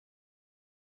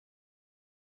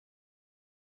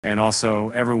And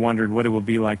also, ever wondered what it will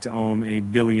be like to own a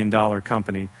billion-dollar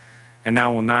company? And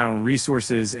now, Nilam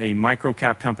Resources, a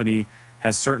microcap company,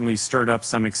 has certainly stirred up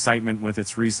some excitement with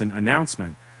its recent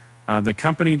announcement. The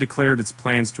company declared its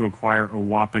plans to acquire a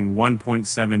whopping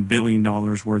 $1.7 billion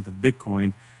worth of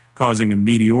Bitcoin, causing a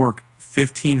meteoric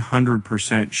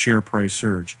 1,500% share price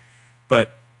surge.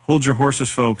 But hold your horses,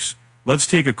 folks. Let's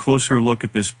take a closer look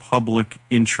at this public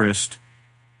interest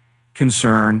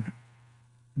concern.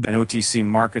 An OTC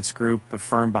Markets Group, the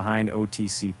firm behind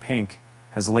OTC Pink,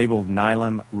 has labeled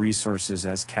Nilam Resources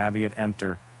as caveat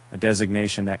emptor, a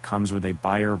designation that comes with a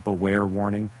buyer beware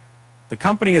warning. The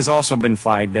company has also been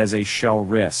flagged as a shell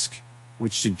risk,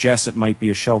 which suggests it might be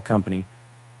a shell company.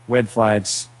 Red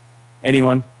flags.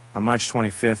 Anyone? On March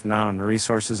 25th, Nilam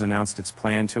Resources announced its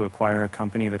plan to acquire a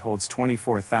company that holds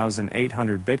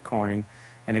 24,800 Bitcoin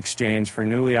in exchange for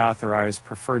newly authorized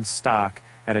preferred stock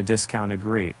at a discounted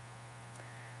rate.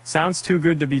 Sounds too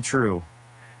good to be true.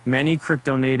 Many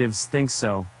crypto natives think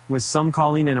so, with some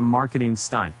calling it a marketing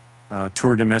stunt.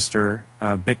 Tour de Mister,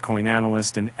 Bitcoin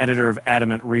analyst and editor of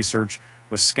Adamant Research,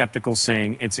 was skeptical,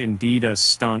 saying it's indeed a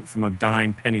stunt from a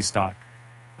dying penny stock.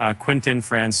 Quentin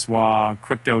Francois,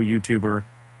 crypto YouTuber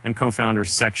and co-founder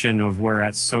section of Where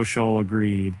At Social,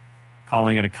 agreed,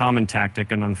 calling it a common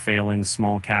tactic in unfailing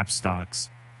small cap stocks.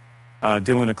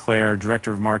 Dylan Eclair,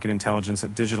 director of market intelligence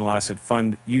at digital asset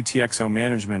fund UTXO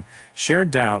Management,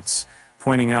 shared doubts,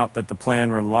 pointing out that the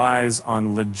plan relies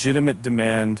on legitimate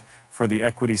demand for the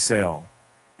equity sale.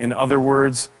 In other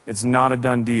words, it's not a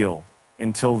done deal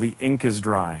until the ink is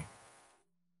dry.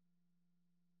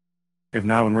 If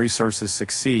Nilam Resources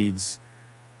succeeds,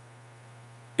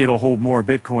 it'll hold more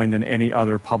Bitcoin than any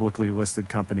other publicly listed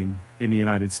company in the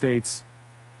United States,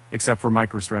 except for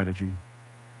MicroStrategy.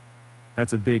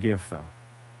 That's a big if, though.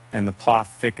 And the plot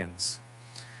thickens.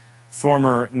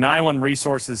 Former Nilam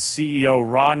Resources CEO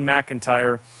Ron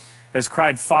McIntyre has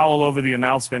cried foul over the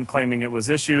announcement, claiming it was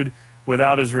issued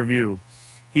without his review.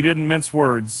 He didn't mince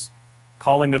words,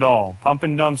 calling it all pump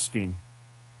and dump scheme.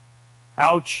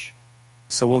 Ouch.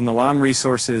 So will Nilam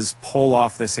Resources pull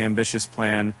off this ambitious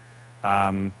plan,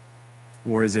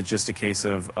 or is it just a case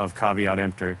of caveat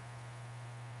emptor?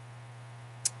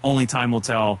 Only time will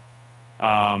tell.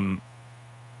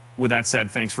 With that said,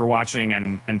 thanks for watching,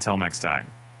 and until next time.